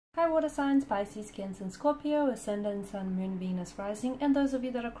water signs, Pisces, Cancer and Scorpio, Ascendant, Sun, Moon, Venus, Rising, and those of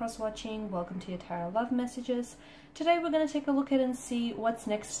you that are cross-watching, welcome to your Tarot Love Messages. Today we're going to take a look at and see what's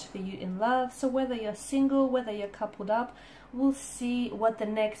next for you in love. So whether you're single, whether you're coupled up, we'll see what the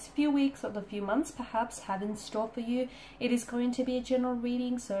next few weeks or the few months perhaps have in store for you. It is going to be a general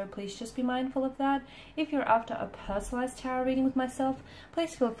reading, so please just be mindful of that. If you're after a personalized tarot reading with myself,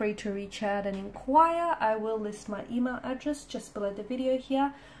 please feel free to reach out and inquire. I will list my email address just below the video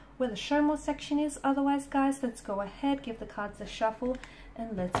here where the show more section is. Otherwise, guys, let's go ahead, give the cards a shuffle,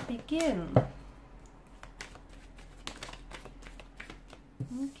 and let's begin.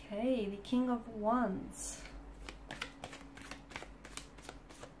 Okay, the King of Wands.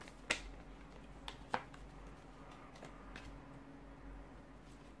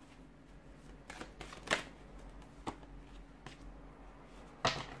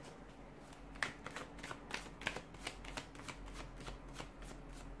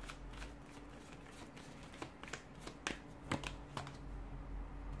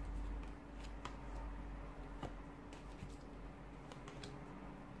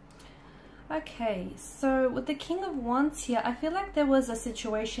 Okay, so with the King of Wands here, I feel like there was a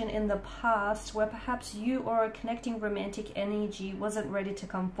situation in the past where perhaps you or a connecting romantic energy wasn't ready to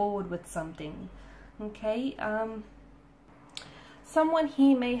come forward with something. Okay, someone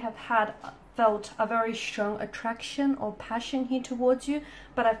here may have felt a very strong attraction or passion here towards you,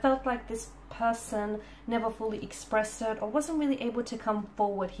 but I felt like this person never fully expressed it or wasn't really able to come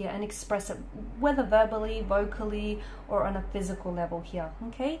forward here and express it, whether verbally, vocally, or on a physical level here.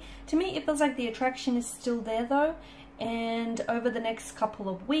 Okay, to me it feels like the attraction is still there though, and over the next couple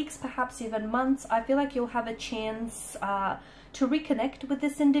of weeks, perhaps even months, I feel like you'll have a chance to reconnect with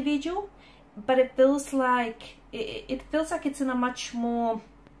this individual, but it feels like it's in a much more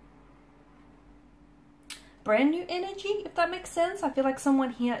brand new energy, if that makes sense. I feel like someone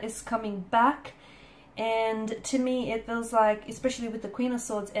here is coming back, and to me it feels like, especially with the Queen of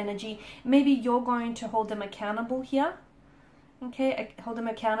Swords energy, maybe you're going to hold them accountable here. Okay, hold them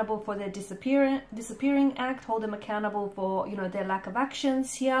accountable for their disappearing act, hold them accountable for, you know, their lack of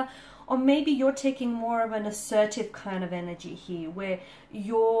actions here, or maybe you're taking more of an assertive kind of energy here where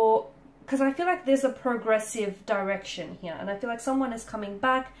you're, because I feel like there's a progressive direction here, and I feel like someone is coming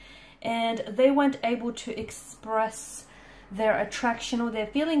back and they weren't able to express their attraction or their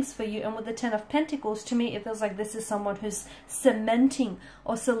feelings for you. And with the Ten of Pentacles, to me it feels like this is someone who's cementing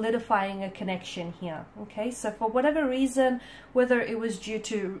or solidifying a connection here. Okay, so for whatever reason, whether it was due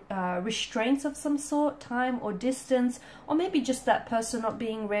to restraints of some sort, time or distance, or maybe just that person not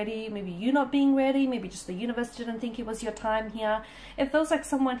being ready, maybe you not being ready, maybe just the universe didn't think it was your time here, it feels like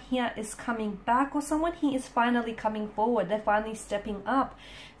someone here is coming back, or someone here is finally coming forward. They're finally stepping up.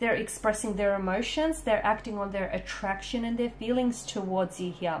 They're expressing their emotions, they're acting on their attraction and their feelings towards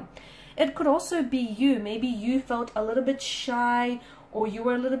you here. It could also be you. Maybe you felt a little bit shy, or you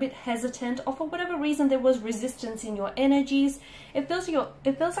were a little bit hesitant, or for whatever reason there was resistance in your energies. It feels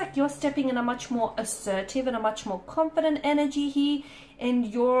like you're stepping in a much more assertive and a much more confident energy here, and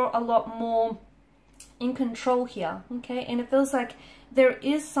you're a lot more in control here. Okay, and it feels like there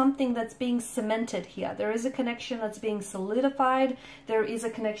is something that's being cemented here. There is a connection that's being solidified. There is a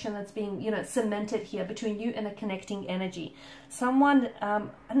connection that's being, you know, cemented here between you and a connecting energy. Someone,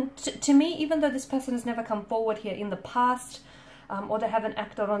 and to me, even though this person has never come forward here in the past, or they haven't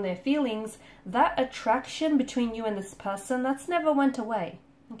acted on their feelings, that attraction between you and this person, that's never went away.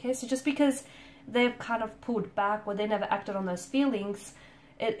 Okay, so just because they've kind of pulled back or they never acted on those feelings,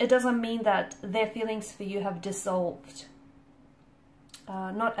 it doesn't mean that their feelings for you have dissolved.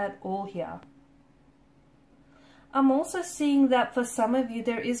 Not at all here. I'm also seeing that for some of you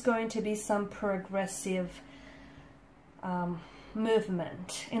there is going to be some progressive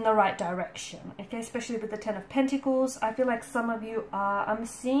movement in the right direction. Okay, especially with the Ten of Pentacles. I feel like some of you are, I'm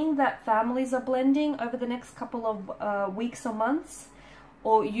seeing that families are blending over the next couple of weeks or months,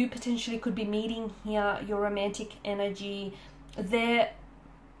 or you potentially could be meeting here your romantic energy, their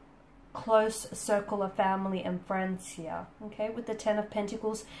close circle of family and friends here. Okay, with the Ten of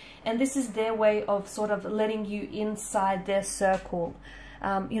Pentacles, and this is their way of sort of letting you inside their circle,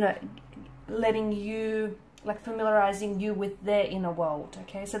 you know, letting you, like, familiarizing you with their inner world.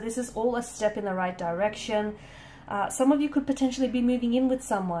 Okay, so this is all a step in the right direction. Some of you could potentially be moving in with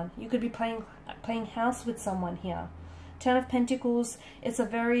someone. You could be playing house with someone here. Ten of Pentacles, it's a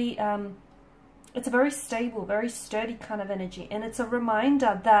very stable, very sturdy kind of energy, and it's a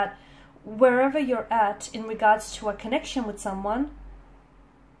reminder that wherever you're at in regards to a connection with someone,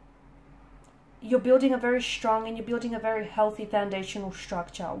 you're building a very strong and you're building a very healthy foundational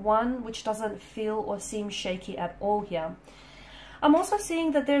structure, one which doesn't feel or seem shaky at all here. I'm also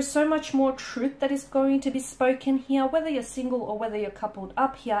seeing that there's so much more truth that is going to be spoken here, whether you're single or whether you're coupled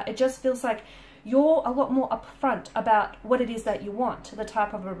up here. It just feels like you're a lot more upfront about what it is that you want, the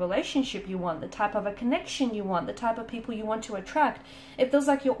type of a relationship you want, the type of a connection you want, the type of people you want to attract. It feels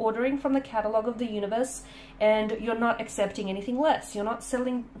like you're ordering from the catalog of the universe and you're not accepting anything less. You're not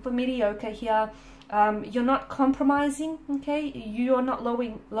settling for mediocre here. You're not compromising, okay? You're not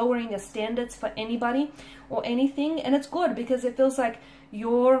lowering your standards for anybody or anything. And it's good because it feels like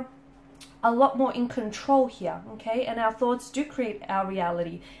you're a lot more in control here, okay? And our thoughts do create our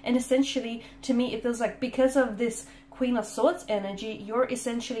reality. And essentially, to me, it feels like because of this Queen of Swords energy, you're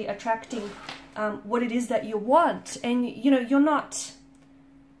essentially attracting what it is that you want. And, you know, you're not...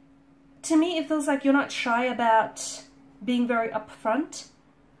 To me, it feels like you're not shy about being very upfront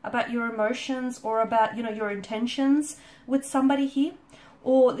about your emotions or about, you know, your intentions with somebody here.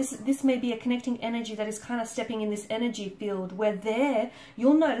 Or this may be a connecting energy that is kind of stepping in this energy field where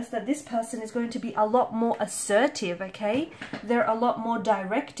you'll notice that this person is going to be a lot more assertive, okay? They're a lot more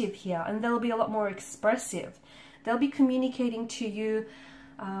directive here, and they'll be a lot more expressive. They'll be communicating to you,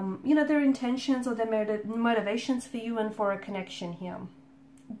 you know, their intentions or their motivations for you and for a connection here.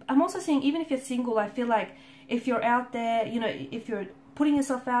 I'm also seeing, even if you're single, I feel like if you're out there, you know, if you're putting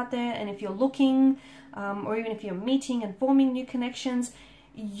yourself out there and if you're looking, or even if you're meeting and forming new connections,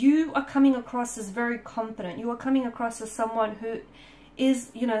 you are coming across as very confident. You are coming across as someone who is,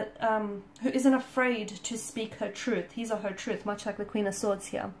 you know, who isn't afraid to speak her truth, his or her truth, much like the Queen of Swords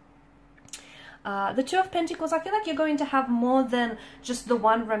here. The Two of Pentacles, I feel like you're going to have more than just the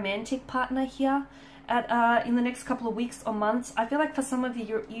one romantic partner here in the next couple of weeks or months. I feel like for some of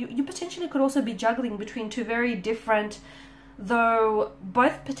you, you potentially could also be juggling between two very different, though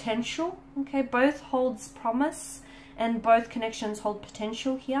both potential, okay, both holds promise and both connections hold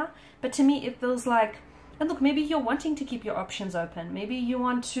potential here. But to me, it feels like, and look, maybe you're wanting to keep your options open. Maybe you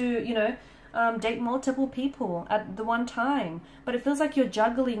want to, you know, date multiple people at the one time. But it feels like you're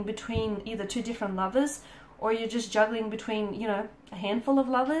juggling between either two different lovers, or you're just juggling between, you know, a handful of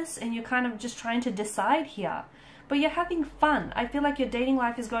lovers, and you're kind of just trying to decide here. But you're having fun. I feel like your dating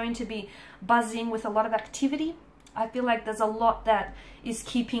life is going to be buzzing with a lot of activity. I feel like there's a lot that is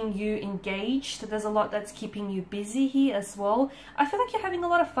keeping you engaged. There's a lot that's keeping you busy here as well. I feel like you're having a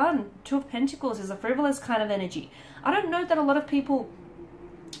lot of fun. Two of Pentacles is a frivolous kind of energy. I don't know that a lot of people,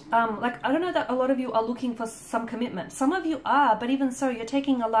 I don't know that a lot of you are looking for some commitment. Some of you are, but even so, you're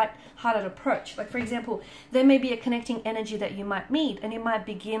taking a light-hearted approach. Like, for example, there may be a connecting energy that you might meet, and it might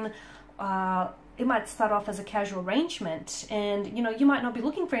begin... it might start off as a casual arrangement, and you know, you might not be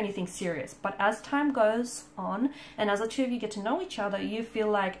looking for anything serious, but as time goes on and as the two of you get to know each other, you feel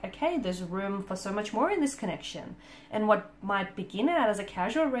like, okay, there's room for so much more in this connection. And what might begin out as a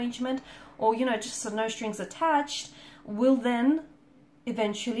casual arrangement, or you know, just no strings attached, will then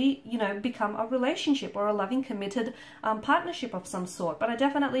eventually, you know, become a relationship or a loving, committed partnership of some sort. But I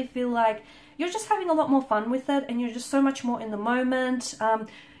definitely feel like you're just having a lot more fun with it, and you're just so much more in the moment.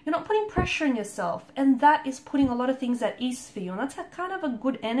 You're not putting pressure on yourself, and that is putting a lot of things at ease for you. And that's a kind of a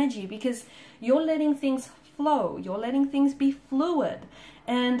good energy, because you're letting things flow. You're letting things be fluid.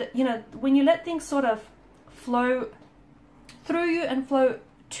 And, you know, when you let things sort of flow through you and flow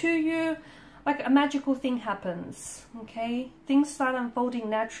to you, like a magical thing happens, okay? Things start unfolding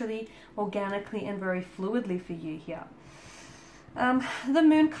naturally, organically, and very fluidly for you here. The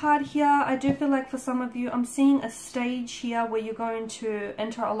Moon card here, I do feel like for some of you, I'm seeing a stage here where you're going to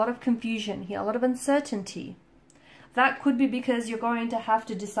enter a lot of confusion here, a lot of uncertainty. That could be because you're going to have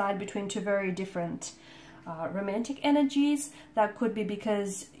to decide between two very different romantic energies. That could be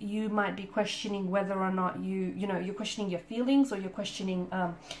because you might be questioning whether or not you're questioning your feelings, or you're questioning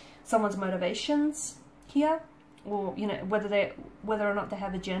someone's motivations here, or you know, whether or not they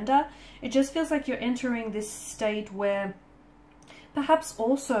have a gender. It just feels like you're entering this state where perhaps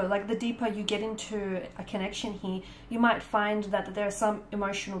also, like, the deeper you get into a connection here, you might find that there are some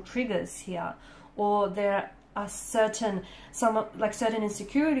emotional triggers here, or there are certain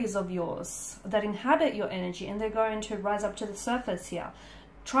insecurities of yours that inhabit your energy, and they're going to rise up to the surface here.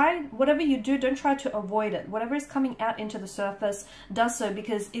 Try, whatever you do, don't try to avoid it. Whatever is coming out into the surface, does so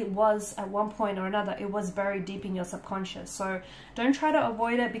because it was, at one point or another, it was buried deep in your subconscious. So don't try to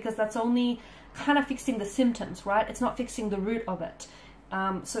avoid it, because that's only kind of fixing the symptoms, right? It's not fixing the root of it.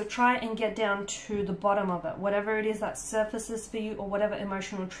 So try and get down to the bottom of it, whatever it is that surfaces for you, or whatever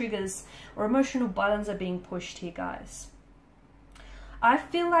emotional triggers or emotional buttons are being pushed here, guys. I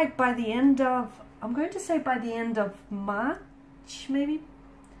feel like by the end of, I'm going to say by the end of March, maybe,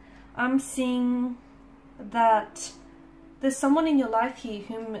 I'm seeing that there's someone in your life here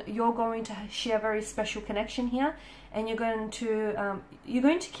whom you're going to share a very special connection here, and you're going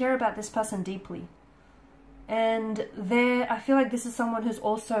to care about this person deeply. And I feel like this is someone who's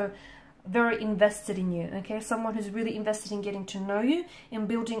also very invested in you, okay? Someone who's really invested in getting to know you, in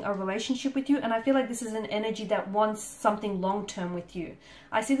building a relationship with you. And I feel like this is an energy that wants something long-term with you.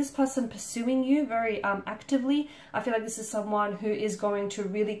 I see this person pursuing you very actively. I feel like this is someone who is going to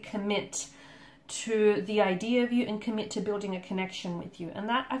really commit to the idea of you and commit to building a connection with you. And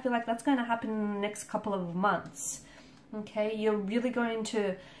that, I feel like that's going to happen in the next couple of months, okay? You're really going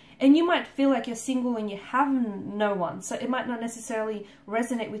to... And you might feel like you're single and you have no one. So it might not necessarily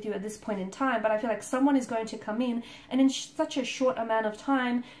resonate with you at this point in time. But I feel like someone is going to come in. And in such a short amount of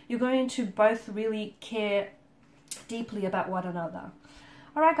time, you're going to both really care deeply about one another.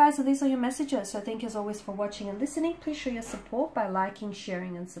 Alright guys, so these are your messages. So thank you as always for watching and listening. Please show your support by liking,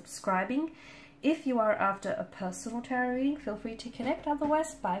 sharing and subscribing. If you are after a personal tarot reading, feel free to connect.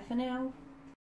 Otherwise, bye for now.